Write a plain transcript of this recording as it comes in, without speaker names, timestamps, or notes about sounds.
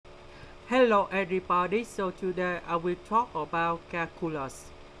Hello everybody, so today I will talk about calculus.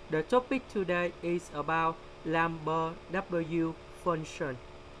 The topic today is about Lambert W function.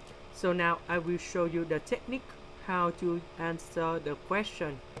 So now I will show you the technique how to answer the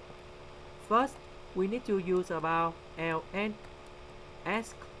question. First, we need to use about ln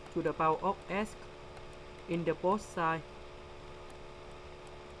s to the power of s in the both side.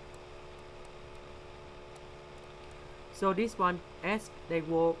 So this one s they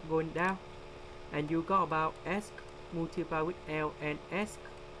will going down, and you got about s multiplied with ln s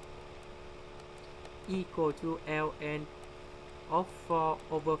equal to ln of 4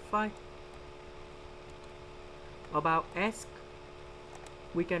 over 5. About s,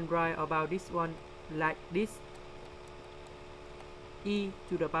 we can write about this one like this: e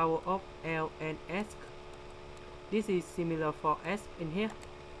to the power of ln s. This is similar for s in here.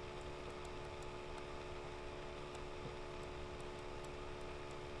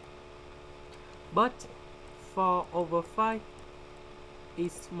 But 4 over 5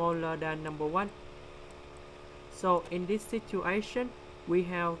 is smaller than number 1. So in this situation, we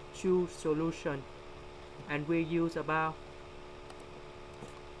have two solutions, and we use about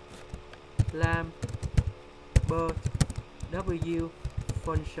Lambert W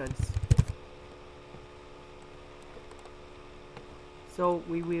functions. So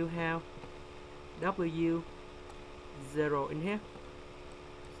we will have W0 in here.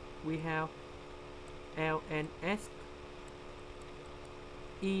 We have ln s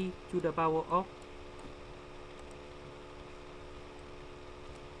e to the power of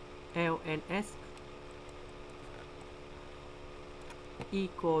ln s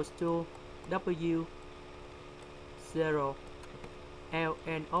equals to W0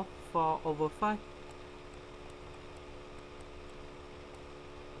 ln of 4 over 5.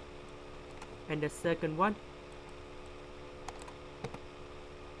 And the second one,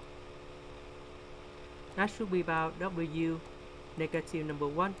 that should be about W negative number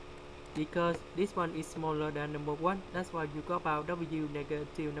 1, because this one is smaller than number 1. That's why you got about W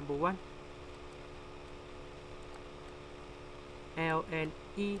negative number 1. ln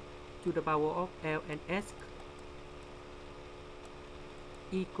e to the power of ln s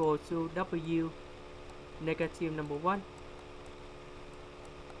equal to W negative number 1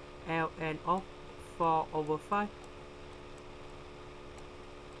 ln of 4 over 5.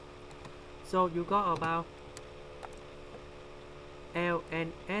 So you got about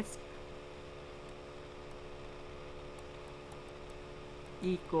ln s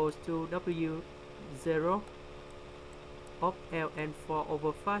equals to W0 of ln 4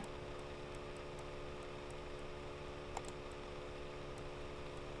 over 5.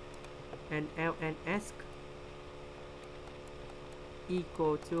 And ln s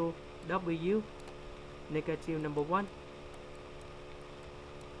equal to W negative number 1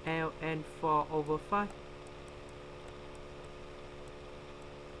 ln 4 over 5.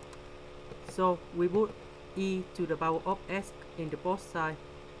 So we put e to the power of s in the both side.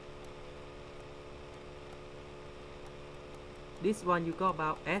 This one you got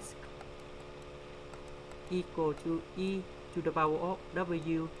about s equal to e to the power of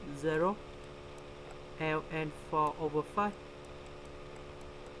W0 ln 4 over 5.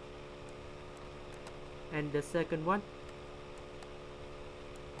 And the second one,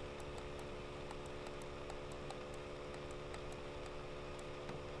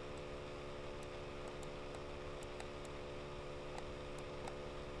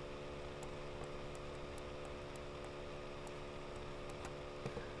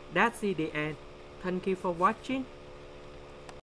 that's it, the end. Thank you for watching.